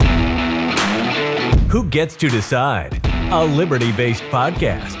Who Gets to Decide? A liberty-based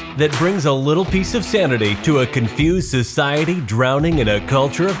podcast that brings a little piece of sanity to a confused society drowning in a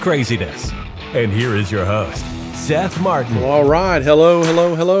culture of craziness. And here is your host, Seth Martin. Well, all right. Hello,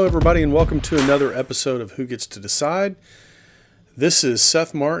 everybody, and welcome to another episode of Who Gets to Decide. This is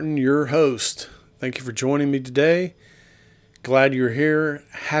Seth Martin, your host. Thank you for joining me today. Glad you're here.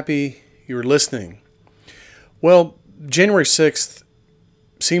 Happy you're listening. Well, January 6th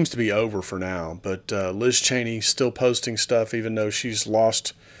seems to be over for now, but Liz Cheney still posting stuff even though she's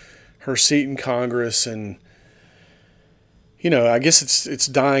lost her seat in Congress, and I guess it's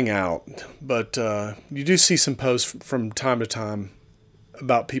dying out, but you do see some posts from time to time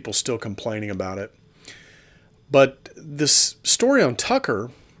about people still complaining about it. But this story on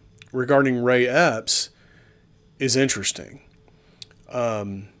Tucker regarding Ray Epps is interesting.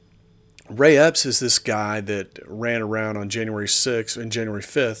 Ray Epps is this guy that ran around on January 6th and January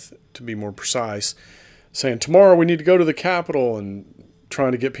 5th, to be more precise, saying, tomorrow we need to go to the Capitol, and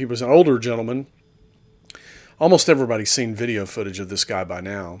trying to get people. As an older gentleman. Almost everybody's seen video footage of this guy by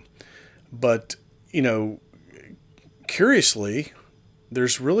now. But, curiously,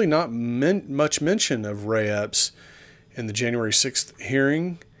 there's really not much mention of Ray Epps in the January 6th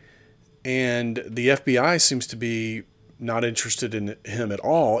hearing, and the FBI seems to be not interested in him at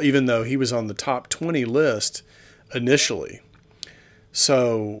all, even though he was on the top 20 list initially.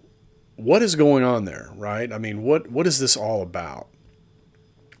 So what is going on there, right? I mean, what is this all about?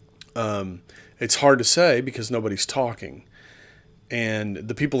 It's hard to say because nobody's talking. And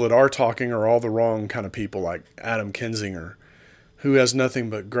the people that are talking are all the wrong kind of people, like Adam Kinzinger, who has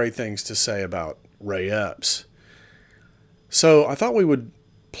nothing but great things to say about Ray Epps. So I thought we would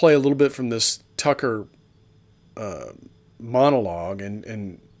play a little bit from this Tucker monologue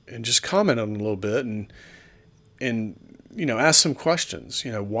and just comment on it a little bit and ask some questions.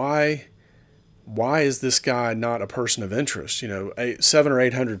 Why is this guy not a person of interest? 700 or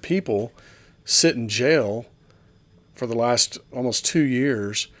 800 people sit in jail for the last almost 2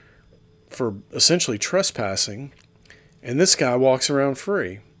 years for essentially trespassing, and this guy walks around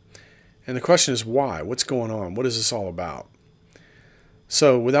free. And the question is why? What's going on? What is this all about?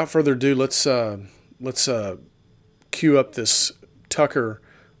 So without further ado, let's cue up this Tucker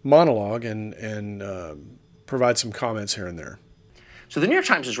monologue and provide some comments here and there. So the New York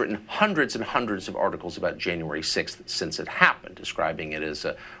Times has written hundreds and hundreds of articles about January 6th since it happened, describing it as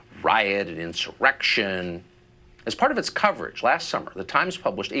a riot, an insurrection. As part of its coverage last summer, the Times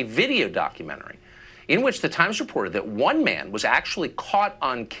published a video documentary in which the Times reported that one man was actually caught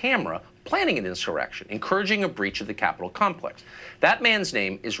on camera planning an insurrection, encouraging a breach of the Capitol complex. That man's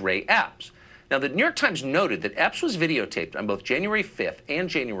name is Ray Epps. Now, the New York Times noted that Epps was videotaped on both January 5th and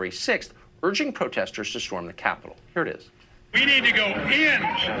January 6th, urging protesters to storm the Capitol. Here it is. We need to go in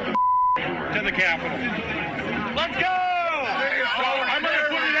to the Capitol. Let's go! So I'm going to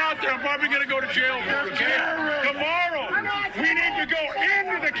put it out there. I'm probably going to go to jail for it. Tomorrow, we need to go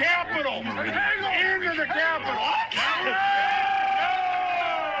into the Capitol. Into the Capitol.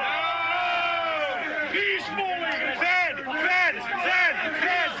 Peacefully. Fed. Okay,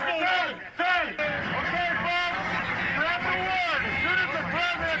 folks. For everyone, as soon as the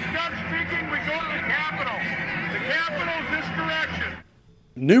president's done speaking, we go to the Capitol. The Capitol's this direction.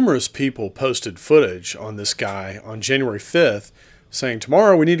 Numerous people posted footage on this guy on January 5th saying,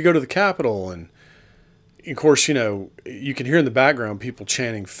 tomorrow we need to go to the Capitol. And of course, you can hear in the background people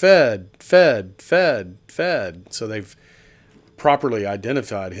chanting, Fed, Fed, Fed, Fed. So they've properly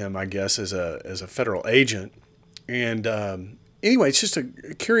identified him, I guess, as a federal agent. And anyway, it's just a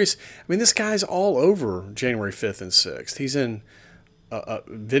curious. I mean, this guy's all over January 5th and 6th. He's in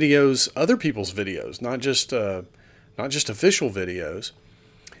videos, other people's videos, not just official videos,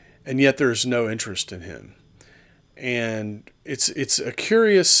 and yet there's no interest in him. And it's a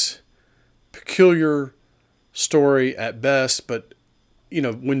curious, peculiar story at best, but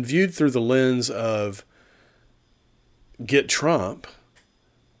when viewed through the lens of get Trump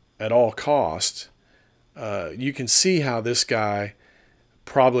at all costs, you can see how this guy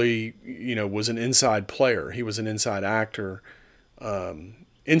probably was an inside player. He was an inside actor,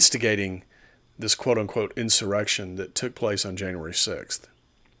 instigating this quote-unquote insurrection that took place on January 6th.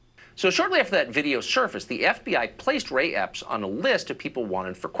 So shortly after that video surfaced, the FBI placed Ray Epps on a list of people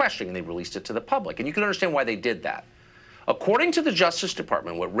wanted for questioning, and they released it to the public. And you can understand why they did that. According to the Justice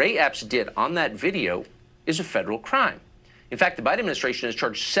Department, what Ray Epps did on that video is a federal crime. In fact, the Biden administration has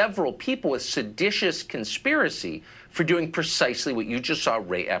charged several people with seditious conspiracy for doing precisely what you just saw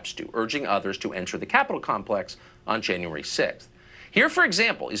Ray Epps do, urging others to enter the Capitol complex on January 6th. Here, for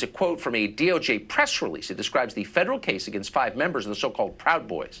example, is a quote from a DOJ press release. It describes the federal case against 5 members of the so-called Proud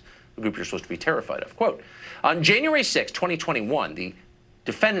Boys, a group you're supposed to be terrified of. Quote, on January 6, 2021, the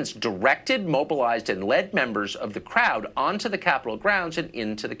defendants directed, mobilized, and led members of the crowd onto the Capitol grounds and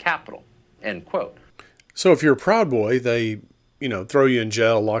into the Capitol, end quote. So if you're a Proud Boy, they, throw you in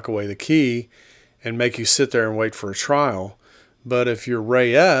jail, lock away the key, and make you sit there and wait for a trial. But if you're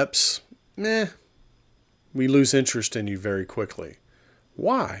Ray Epps, we lose interest in you very quickly.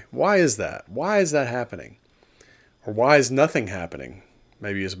 Why? Why is that? Why is that happening? Or why is nothing happening?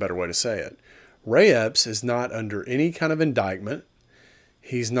 Maybe is a better way to say it. Ray Epps is not under any kind of indictment.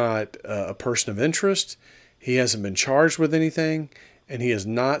 He's not a person of interest. He hasn't been charged with anything, and he is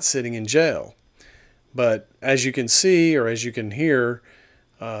not sitting in jail. But as you can see, or as you can hear,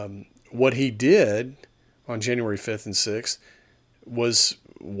 what he did on January 5th and 6th was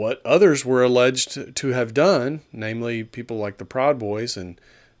what others were alleged to have done, namely people like the Proud Boys and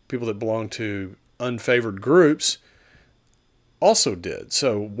people that belong to unfavored groups also did.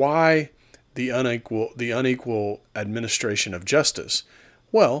 So why the unequal administration of justice?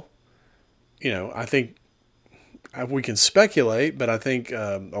 Well, I think we can speculate, but I think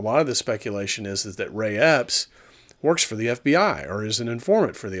a lot of the speculation is that Ray Epps works for the FBI or is an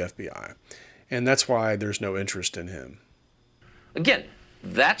informant for the FBI. And that's why there's no interest in him. Again,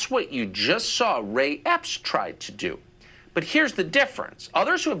 that's what you just saw Ray Epps tried to do. But here's the difference.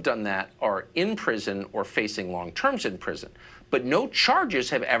 Others who have done that are in prison or facing long terms in prison. But no charges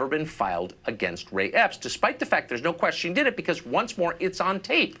have ever been filed against Ray Epps, despite the fact there's no question he did it, because once more, it's on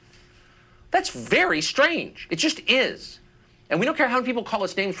tape. That's very strange. It just is. And we don't care how many people call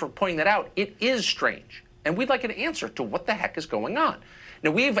us names for pointing that out. It is strange. And we'd like an answer to what the heck is going on.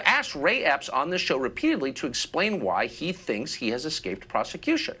 Now, we've asked Ray Epps on this show repeatedly to explain why he thinks he has escaped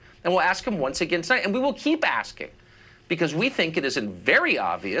prosecution. And we'll ask him once again tonight, and we will keep asking, because we think it is a very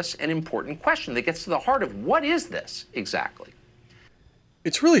obvious and important question that gets to the heart of what is this exactly.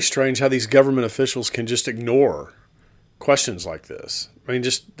 It's really strange how these government officials can just ignore questions like this. I mean,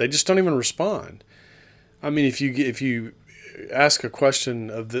 they just don't even respond. I mean, if you ask a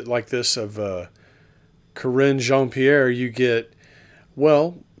question like this of Corinne Jean-Pierre, you get,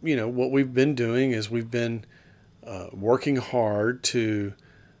 well, what we've been doing is we've been working hard to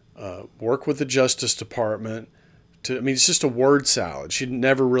work with the Justice Department. It's just a word salad. She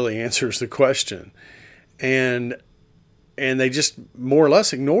never really answers the question, and they just more or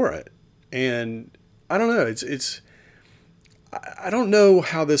less ignore it. And I don't know. I don't know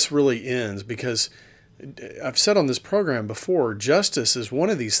how this really ends, because I've said on this program before, justice is one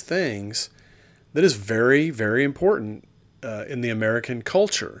of these things that is very, very important in the American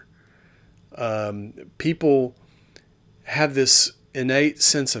culture. People have this innate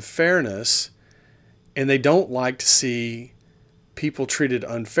sense of fairness, and they don't like to see people treated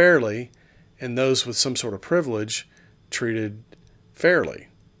unfairly and those with some sort of privilege treated fairly.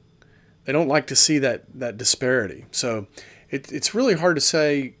 They don't like to see that disparity. So it's really hard to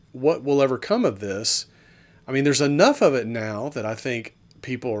say what will ever come of this. I mean, there's enough of it now that I think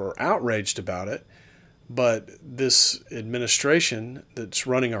people are outraged about it. But this administration that's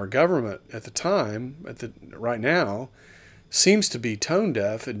running our government at the time, right now, seems to be tone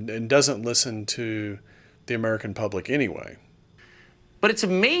deaf and doesn't listen to the American public anyway. But it's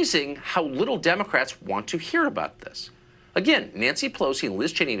amazing how little Democrats want to hear about this. Again, Nancy Pelosi and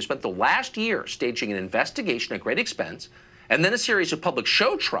Liz Cheney have spent the last year staging an investigation at great expense, and then a series of public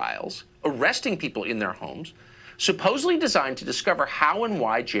show trials, arresting people in their homes, supposedly designed to discover how and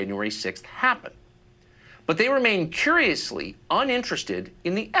why January 6th happened. But they remain curiously uninterested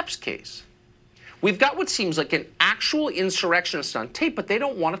in the Epps case. We've got what seems like an actual insurrectionist on tape, but they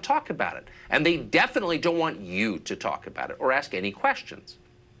don't want to talk about it. And they definitely don't want you to talk about it or ask any questions.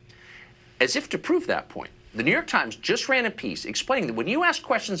 As if to prove that point, the New York Times just ran a piece explaining that when you ask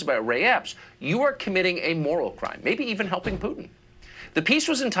questions about Ray Epps, you are committing a moral crime, maybe even helping Putin. The piece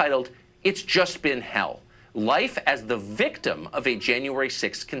was entitled, "It's Just Been Hell: Life as the Victim of a January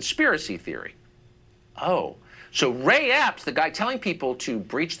 6th Conspiracy Theory." Oh, so Ray Epps, the guy telling people to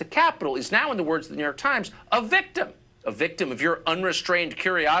breach the Capitol, is now, in the words of the New York Times, a victim of your unrestrained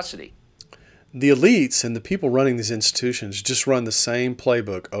curiosity. The elites and the people running these institutions just run the same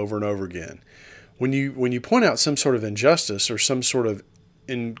playbook over and over again. When you point out some sort of injustice or some sort of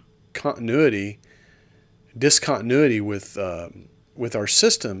discontinuity with our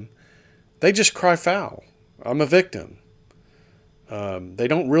system, they just cry foul. I'm a victim. They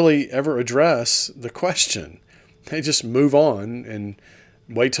don't really ever address the question. They just move on and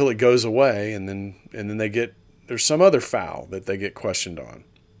wait till it goes away, and then there's some other foul that they get questioned on.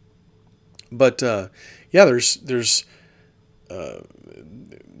 But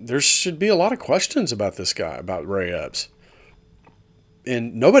there should be a lot of questions about this guy, about Ray Epps.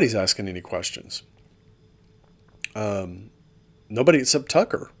 And nobody's asking any questions. Nobody except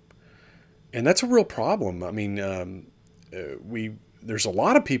Tucker. And that's a real problem. I mean, there's a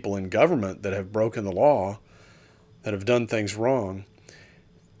lot of people in government that have broken the law, that have done things wrong.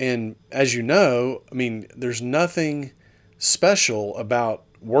 And as you know, I mean, there's nothing special about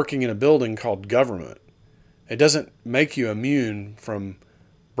working in a building called government. It doesn't make you immune from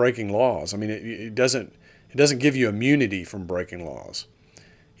breaking laws. I mean, it doesn't give you immunity from breaking laws.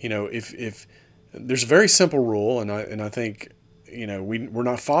 You know, if there's a very simple rule, and I think, you know, we're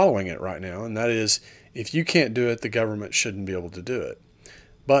not following it right now, and that is, if you can't do it, the government shouldn't be able to do it.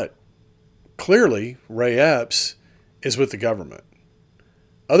 But clearly, Ray Epps is with the government.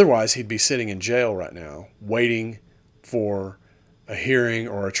 Otherwise, he'd be sitting in jail right now, waiting for a hearing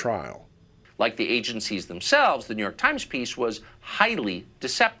or a trial. Like the agencies themselves, the New York Times piece was highly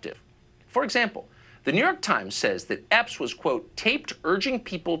deceptive. For example, the New York Times says that Epps was, quote, taped urging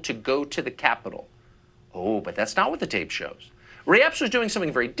people to go to the Capitol. Oh, but that's not what the tape shows. Ray Epps was doing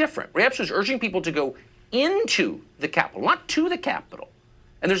something very different. Ray Epps was urging people to go into the Capitol, not to the Capitol.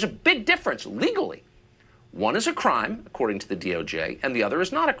 And there's a big difference legally. One is a crime, according to the DOJ, and the other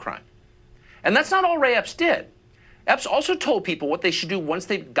is not a crime. And that's not all Ray Epps did. Epps also told people what they should do once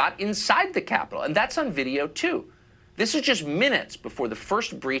they got inside the Capitol, and that's on video too. This is just minutes before the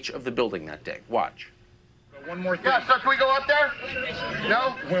first breach of the building that day. Watch. One more thing. Yeah, so can we go up there?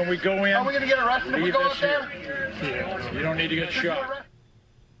 No? When we go in, are we going to get arrested if we go up there? Yeah, you don't need to get shot.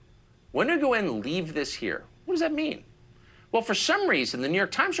 When we go in, leave this here. What does that mean? Well, for some reason, the New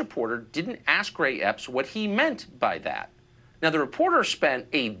York Times reporter didn't ask Ray Epps what he meant by that. Now, the reporter spent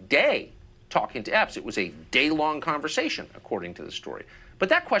a day talking to Epps. It was a day-long conversation, according to the story. But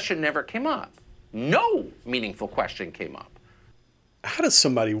that question never came up. No meaningful question came up. How does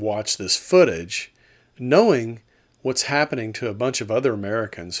somebody watch this footage knowing what's happening to a bunch of other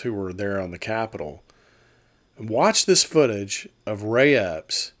Americans who were there on the Capitol, and watch this footage of Ray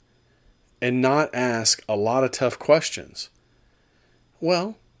Epps and not ask a lot of tough questions?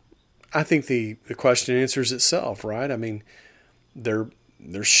 Well, I think the question answers itself, right? I mean, they're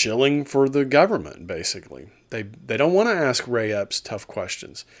shilling for the government, basically. They don't want to ask Ray Epps tough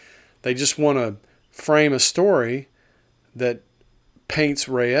questions. They just want to frame a story that paints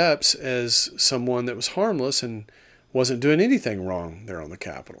Ray Epps as someone that was harmless and wasn't doing anything wrong there on the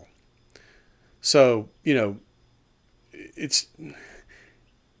Capitol. So, you know, it's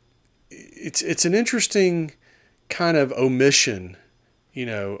an interesting kind of omission, you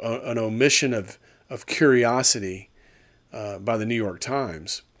know, an omission of curiosity by the New York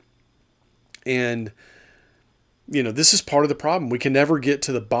Times. And, you know, this is part of the problem. We can never get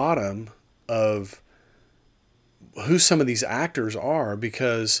to the bottom of who some of these actors are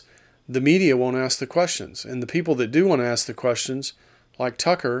because the media won't ask the questions. And the people that do want to ask the questions, like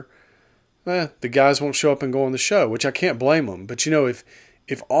Tucker, the guys won't show up and go on the show, which I can't blame them. But, you know,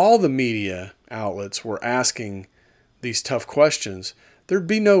 if all the media outlets were asking these tough questions, there'd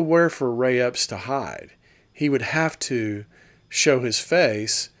be nowhere for Ray Epps to hide. He would have to show his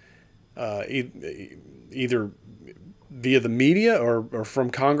face either via the media or from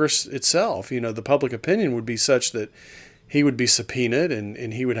Congress itself. You know, the public opinion would be such that he would be subpoenaed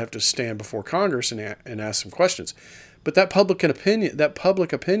and he would have to stand before Congress and ask some questions. But that public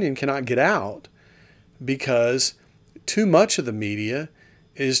opinion cannot get out because too much of the media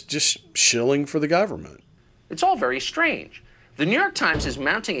is just shilling for the government. It's all very strange. The New York Times is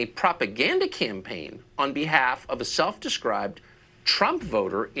mounting a propaganda campaign on behalf of a self-described Trump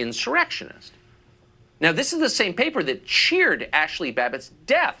voter insurrectionist. Now, this is the same paper that cheered Ashley Babbitt's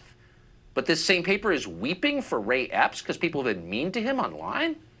death, but this same paper is weeping for Ray Epps because people have been mean to him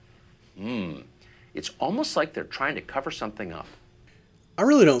online? It's almost like they're trying to cover something up. I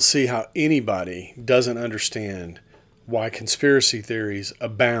really don't see how anybody doesn't understand why conspiracy theories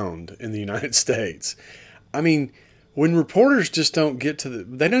abound in the United States. I mean, when reporters just don't get to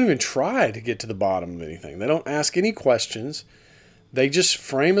they don't even try to get to the bottom of anything. They don't ask any questions. They just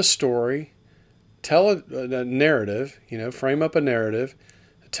frame a story, tell a narrative, you know, frame up a narrative,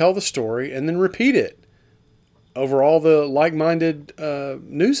 tell the story, and then repeat it over all the like-minded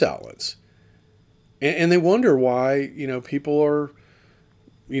news outlets. And they wonder why, you know, people are,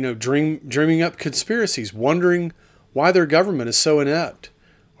 you know, dreaming up conspiracies, wondering why their government is so inept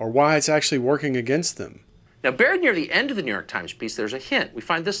or why it's actually working against them. Now, buried near the end of the New York Times piece, there's a hint. We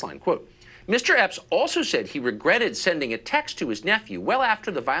find this line, quote, Mr. Epps also said he regretted sending a text to his nephew well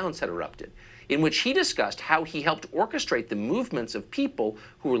after the violence had erupted, in which he discussed how he helped orchestrate the movements of people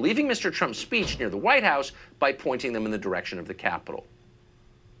who were leaving Mr. Trump's speech near the White House by pointing them in the direction of the Capitol.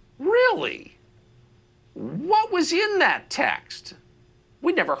 Really? What was in that text?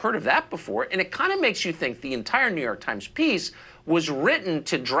 We'd never heard of that before, and it kind of makes you think the entire New York Times piece was written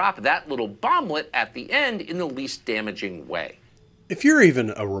to drop that little bomblet at the end in the least damaging way. If you're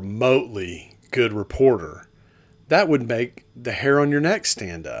even a remotely good reporter, that would make the hair on your neck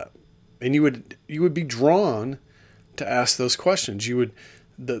stand up, and you would be drawn to ask those questions.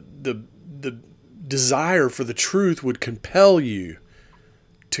 The desire for the truth would compel you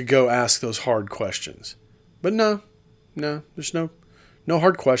to go ask those hard questions. But no, there's no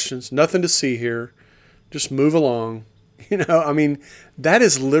hard questions, nothing to see here. Just move along. That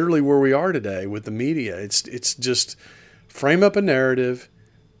is literally where we are today with the media. It's just frame up a narrative,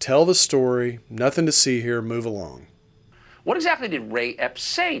 tell the story, nothing to see here, move along. What exactly did Ray Epps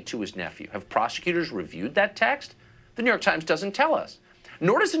say to his nephew? Have prosecutors reviewed that text? The New York Times doesn't tell us.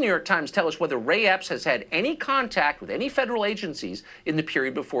 Nor does the New York Times tell us whether Ray Epps has had any contact with any federal agencies in the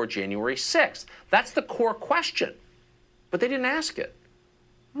period before January 6th. That's the core question. But they didn't ask it.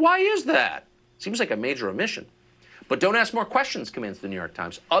 Why is that? Seems like a major omission. But don't ask more questions, commands the New York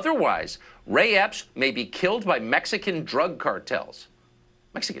Times. Otherwise, Ray Epps may be killed by Mexican drug cartels.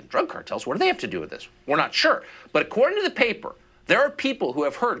 Mexican drug cartels? What do they have to do with this? We're not sure. But according to the paper, there are people who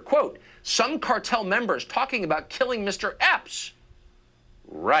have heard, quote, some cartel members talking about killing Mr. Epps.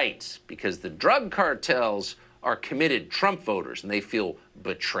 Right, because the drug cartels are committed Trump voters and they feel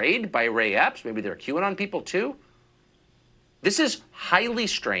betrayed by Ray Epps. Maybe they're QAnon people too. This is highly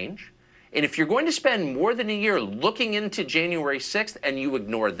strange. And if you're going to spend more than a year looking into January 6th and you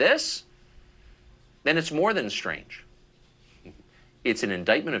ignore this, then it's more than strange. It's an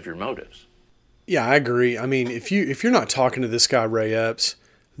indictment of your motives. Yeah, I agree. I mean, if you're not talking to this guy, Ray Epps,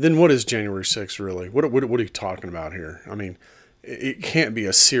 then what is January 6th really? What are you talking about here? I mean, it can't be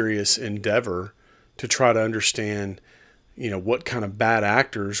a serious endeavor to try to understand, what kind of bad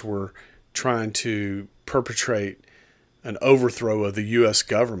actors were trying to perpetrate an overthrow of the U.S.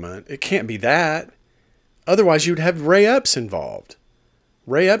 government. It can't be that. Otherwise, you'd have Ray Epps involved.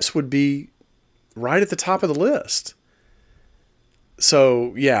 Ray Epps would be right at the top of the list.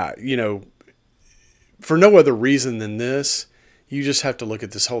 So, yeah, for no other reason than this, you just have to look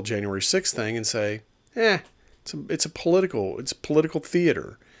at this whole January 6th thing and say, it's political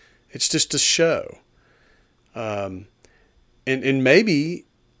theater. It's just a show. And maybe,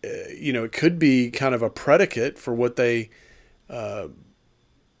 it could be kind of a predicate for what they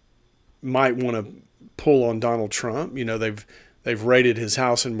might want to pull on Donald Trump. They've raided his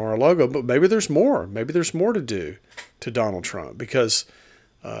house in Mar-a-Lago, but maybe there's more. Maybe there's more to do to Donald Trump because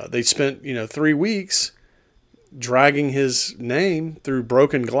they spent, 3 weeks dragging his name through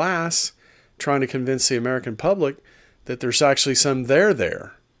broken glass, trying to convince the American public that there's actually some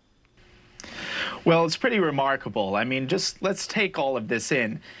there. Well, it's pretty remarkable. I mean, just let's take all of this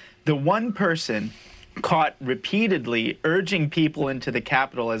in. The one person caught repeatedly urging people into the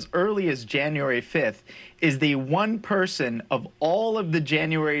Capitol as early as January 5th is the one person of all of the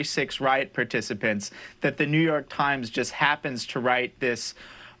January 6th riot participants that the New York Times just happens to write this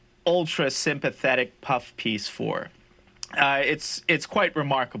ultra-sympathetic puff piece for. It's quite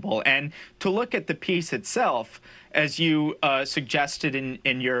remarkable. And to look at the piece itself, as you suggested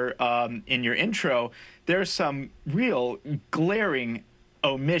in your intro, there's some real glaring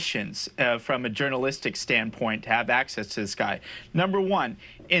omissions from a journalistic standpoint to have access to this guy. Number one,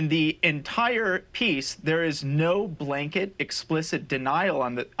 in the entire piece, there is no blanket explicit denial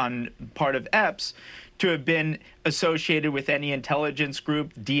on part of Epps to have been associated with any intelligence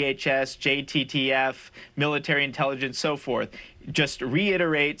group, DHS, JTTF, military intelligence, so forth. Just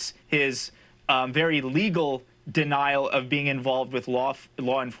reiterates his very legal denial of being involved with law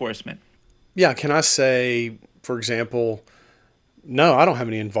enforcement. Yeah, can I say, for example, no, I don't have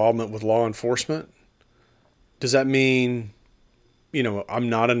any involvement with law enforcement? Does that mean, I'm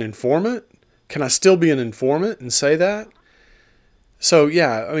not an informant? Can I still be an informant and say that? So,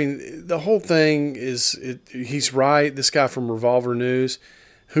 yeah, I mean, the whole thing is, he's right. This guy from Revolver News,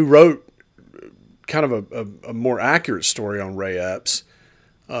 who wrote kind of a more accurate story on Ray Epps,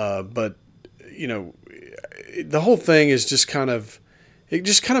 but, the whole thing is just kind of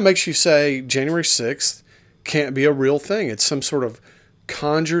makes you say January 6th can't be a real thing. It's some sort of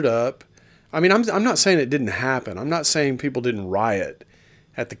conjured up. I mean, I'm not saying it didn't happen. I'm not saying people didn't riot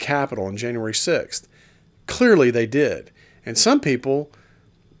at the Capitol on January 6th. Clearly they did. And some people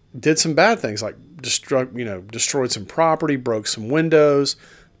did some bad things, like destroyed some property, broke some windows,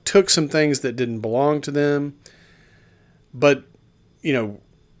 took some things that didn't belong to them. But,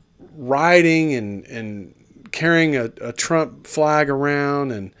 rioting and carrying a Trump flag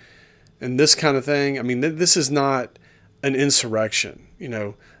around and this kind of thing, I mean, this is not an insurrection.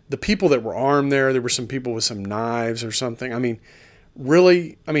 The people that were armed there were some people with some knives or something. I mean,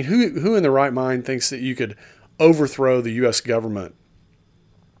 really, I mean, who in their right mind thinks that you could overthrow the U.S. government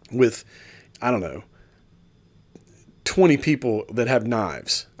with, I don't know, 20 people that have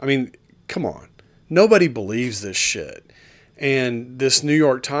knives? I mean, come on. Nobody believes this shit. And this New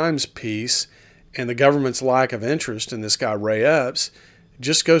York Times piece and the government's lack of interest in this guy, Ray Epps,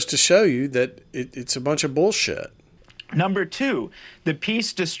 just goes to show you that it's a bunch of bullshit. Number two, the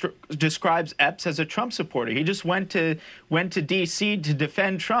piece describes Epps as a Trump supporter. He just went to D.C. to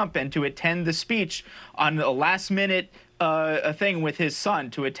defend Trump and to attend the speech on a last-minute thing with his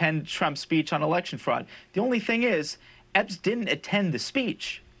son to attend Trump's speech on election fraud. The only thing is, Epps didn't attend the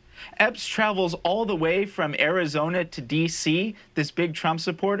speech. Epps travels all the way from Arizona to D.C., this big Trump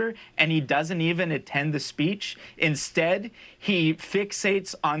supporter, and he doesn't even attend the speech. Instead, he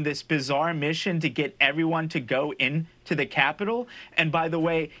fixates on this bizarre mission to get everyone to go into the Capitol. And by the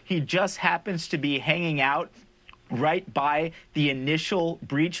way, he just happens to be hanging out right by the initial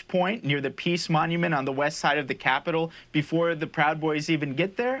breach point near the Peace Monument on the west side of the Capitol before the Proud Boys even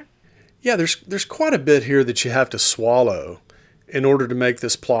get there. Yeah, there's quite a bit here that you have to swallow in order to make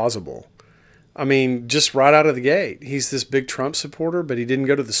this plausible. I mean, just right out of the gate, he's this big Trump supporter, but he didn't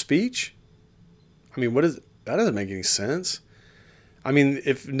go to the speech? I mean, that doesn't make any sense. I mean,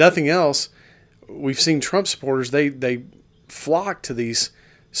 if nothing else, we've seen Trump supporters, they flock to these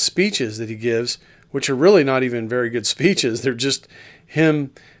speeches that he gives, which are really not even very good speeches. They're just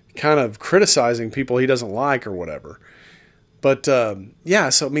him kind of criticizing people he doesn't like or whatever. But yeah,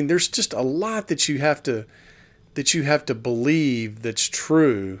 so I mean, there's just a lot that you have to believe that's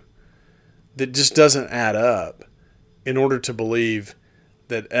true that just doesn't add up in order to believe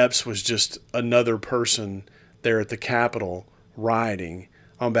that Epps was just another person there at the Capitol rioting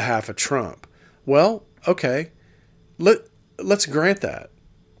on behalf of Trump. Well, okay, let's grant that.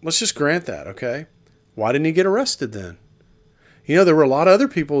 Let's just grant that, okay? Why didn't he get arrested then? You know, there were a lot of other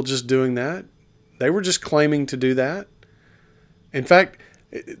people just doing that. They were just claiming to do that. In fact,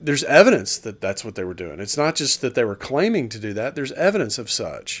 there's evidence that that's what they were doing. It's not just that they were claiming to do that. There's evidence of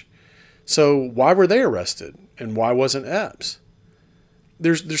such. So why were they arrested? And why wasn't Epps?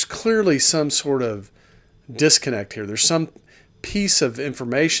 There's clearly some sort of disconnect here. There's some piece of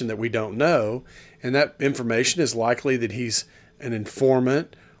information that we don't know, and that information is likely that he's an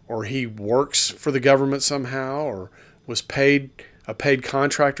informant or he works for the government somehow or was a paid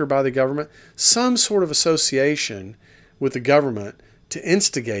contractor by the government. Some sort of association with the government to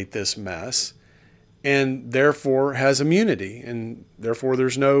instigate this mess, and therefore has immunity, and therefore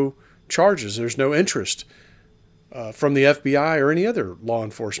there's no charges, there's no interest from the FBI or any other law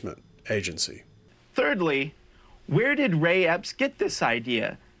enforcement agency. Thirdly, where did Ray Epps get this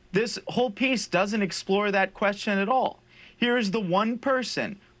idea? This whole piece doesn't explore that question at all. Here is the one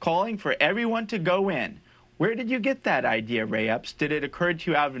person calling for everyone to go in. Where did you get that idea, Ray Epps? Did it occur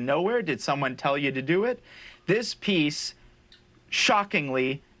to you out of nowhere? Did someone tell you to do it? This piece,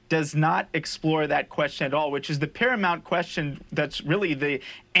 shockingly, does not explore that question at all, which is the paramount question that's really the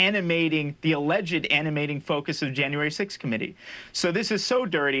alleged animating focus of the January 6th committee. So this is so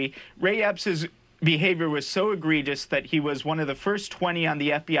dirty. Ray Epps' behavior was so egregious that he was one of the first 20 on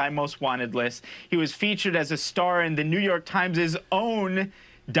the FBI most wanted list. He was featured as a star in the New York Times' own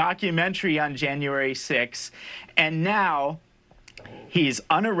documentary on January 6th. And now he's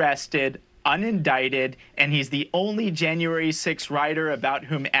unarrested, unindicted, and he's the only January 6th writer about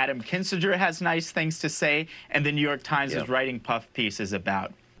whom Adam Kinzinger has nice things to say and the New York Times is writing puff pieces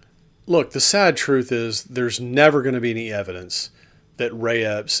about. Look, the sad truth is there's never going to be any evidence that Ray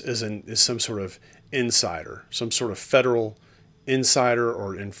Epps is some sort of insider, some sort of federal insider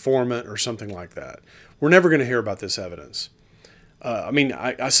or informant or something like that. We're never going to hear about this evidence.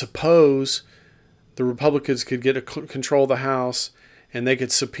 I suppose the Republicans could get control of the House and they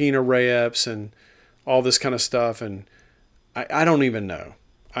could subpoena Ray Epps and all this kind of stuff. And I don't even know.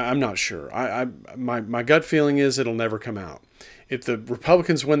 I'm not sure. My gut feeling is it'll never come out. If the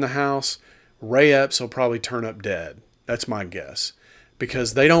Republicans win the House, Ray Epps will probably turn up dead. That's my guess.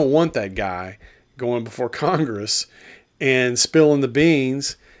 Because they don't want that guy going before Congress and spilling the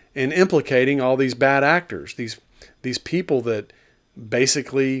beans and implicating all these bad actors, these people that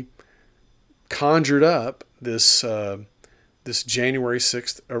basically conjured up this January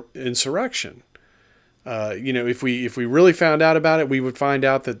 6th insurrection. If we really found out about it, we would find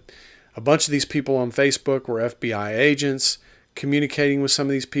out that a bunch of these people on Facebook were FBI agents communicating with some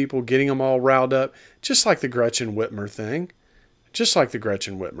of these people, getting them all riled up, just like the Gretchen Whitmer thing.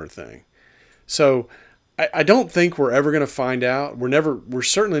 So I don't think we're ever going to find out. We're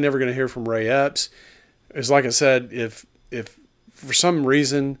certainly never going to hear from Ray Epps. It's like I said, if for some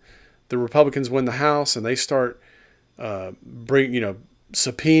reason the Republicans win the House and they start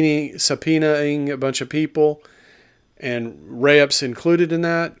subpoenaing a bunch of people, and Ray Epps included in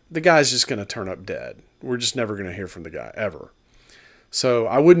that, the guy's just going to turn up dead. We're just never going to hear from the guy ever. So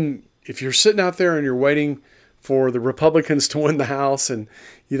I wouldn't, if you're sitting out there and you're waiting for the Republicans to win the House and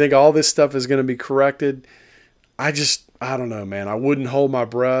you think all this stuff is going to be corrected, I don't know, man. I wouldn't hold my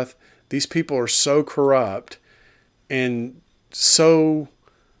breath. These people are so corrupt and so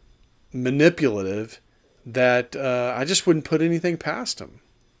manipulative that I just wouldn't put anything past them.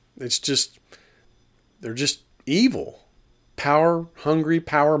 They're just evil, power-hungry,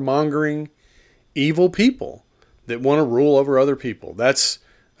 power-mongering, evil people that want to rule over other people. That's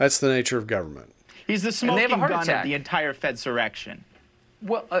the nature of government. He's the smoking gun of the entire Fed-Surrection.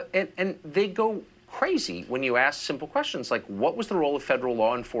 Well, and they go crazy when you ask simple questions like, what was the role of federal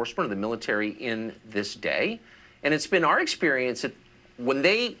law enforcement or the military in this day? And it's been our experience that when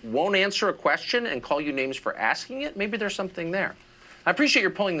they won't answer a question and call you names for asking it, maybe there's something there. I appreciate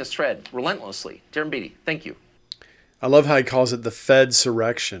your pulling this thread relentlessly. Darren Beattie, thank you. I love how he calls it the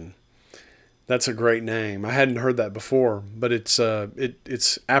Fed-Surrection. That's a great name. I hadn't heard that before, but it's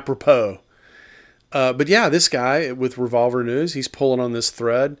apropos. But yeah, this guy with Revolver News, he's pulling on this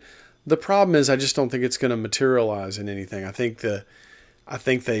thread. The problem is, I just don't think it's going to materialize in anything. I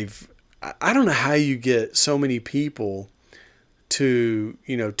don't know how you get so many people to,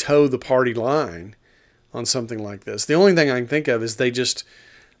 toe the party line on something like this. The only thing I can think of is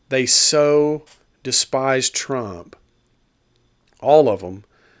they so despise Trump, all of them,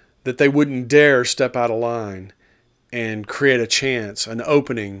 that they wouldn't dare step out of line and create a chance, an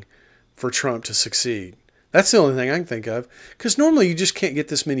opening for Trump to succeed. That's the only thing I can think of. Because normally you just can't get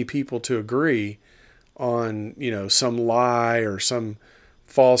this many people to agree on, some lie or some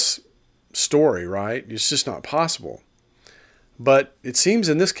false story, right? It's just not possible. But it seems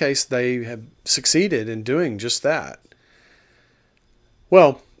in this case they have succeeded in doing just that.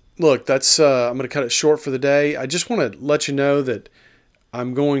 Well, look, I'm going to cut it short for the day. I just want to let you know that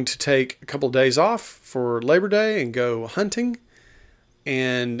I'm going to take a couple of days off for Labor Day and go hunting,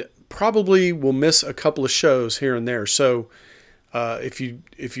 and probably will miss a couple of shows here and there. So if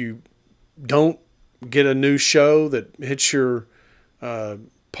you don't get a new show that hits your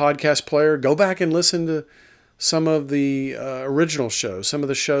podcast player, go back and listen to some of the original shows, some of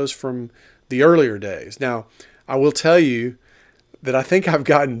the shows from the earlier days. Now, I will tell you that I think I've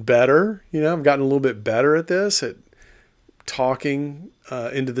gotten better. I've gotten a little bit better at this, at talking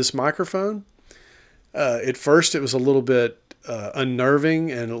into this microphone. At first, it was a little bit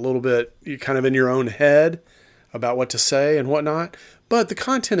unnerving and a little bit kind of in your own head about what to say and whatnot. But the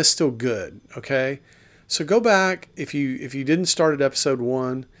content is still good, okay? So go back, if you didn't start at episode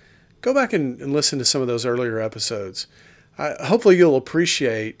 1, go back and listen to some of those earlier episodes. Hopefully you'll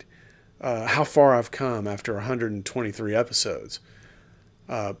appreciate how far I've come after 123 episodes.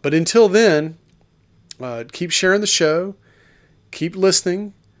 But until then, keep sharing the show, keep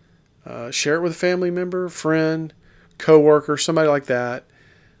listening, share it with a family member, friend, coworker, somebody like that.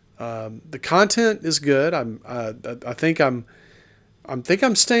 The content is good. I think I'm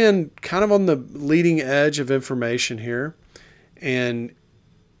staying kind of on the leading edge of information here, and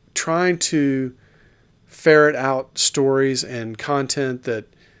trying to ferret out stories and content that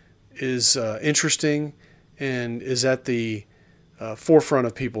is interesting and is at the forefront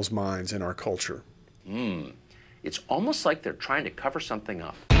of people's minds in our culture. It's almost like they're trying to cover something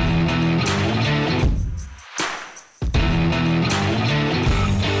up.